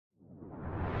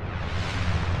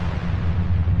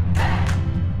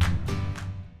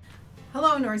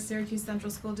Hello, North Syracuse Central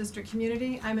School District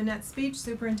community. I'm Annette Speech,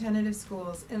 Superintendent of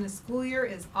Schools, and the school year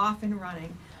is off and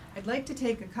running. I'd like to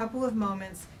take a couple of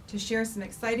moments to share some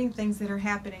exciting things that are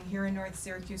happening here in North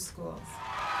Syracuse schools.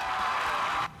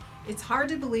 It's hard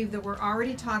to believe that we're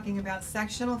already talking about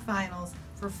sectional finals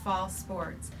for fall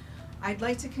sports. I'd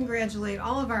like to congratulate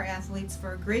all of our athletes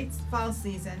for a great fall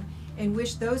season and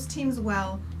wish those teams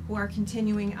well who are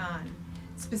continuing on.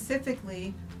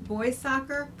 Specifically, boys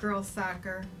soccer, girls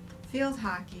soccer, field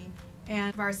hockey,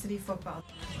 and varsity football.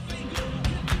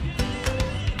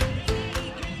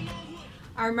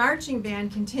 Our marching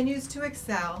band continues to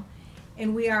excel,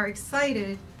 and we are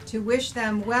excited to wish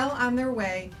them well on their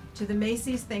way to the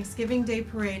Macy's Thanksgiving Day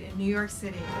Parade in New York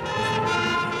City.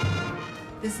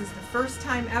 This is the first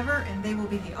time ever, and they will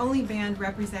be the only band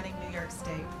representing New York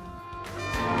State.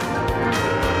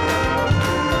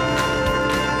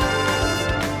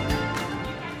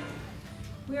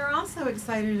 We are also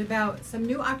excited about some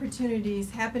new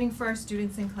opportunities happening for our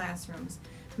students in classrooms.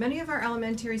 Many of our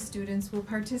elementary students will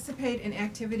participate in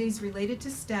activities related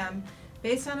to STEM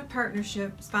based on a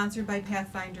partnership sponsored by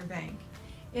Pathfinder Bank.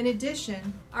 In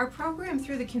addition, our program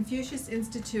through the Confucius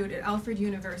Institute at Alfred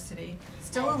University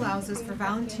still allows us for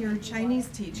volunteer Chinese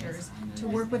teachers to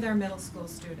work with our middle school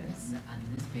students.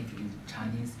 And this baking is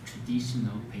Chinese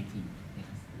traditional baking.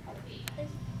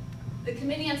 The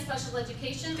Committee on Special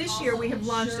Education. This year we have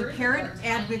launched a parent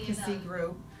advocacy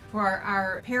group for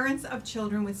our parents of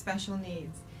children with special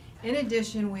needs. In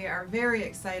addition, we are very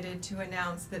excited to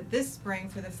announce that this spring,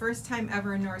 for the first time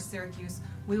ever in North Syracuse,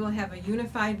 we will have a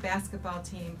unified basketball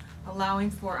team,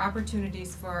 allowing for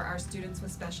opportunities for our students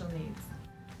with special needs.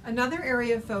 Another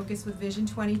area of focus with Vision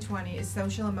 2020 is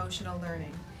social emotional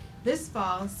learning. This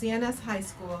fall, CNS High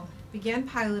School began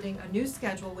piloting a new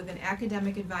schedule with an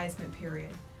academic advisement period.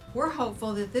 We're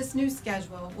hopeful that this new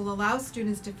schedule will allow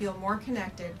students to feel more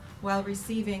connected while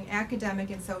receiving academic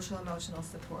and social emotional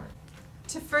support.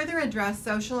 To further address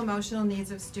social emotional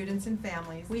needs of students and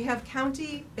families, we have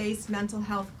county-based mental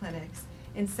health clinics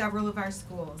in several of our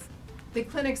schools. The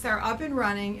clinics are up and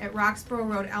running at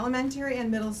Roxborough Road Elementary and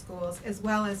Middle Schools, as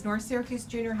well as North Syracuse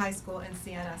Junior High School and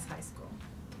CNS High School.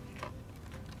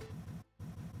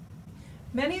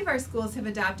 Many of our schools have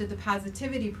adopted the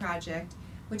Positivity Project,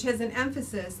 which has an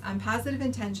emphasis on positive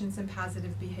intentions and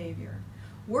positive behavior.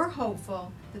 We're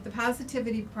hopeful that the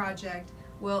Positivity Project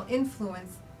will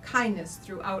influence kindness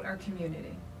throughout our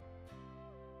community.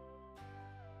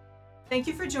 Thank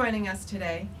you for joining us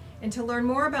today, and to learn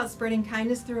more about spreading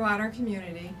kindness throughout our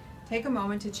community, take a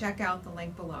moment to check out the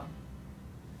link below.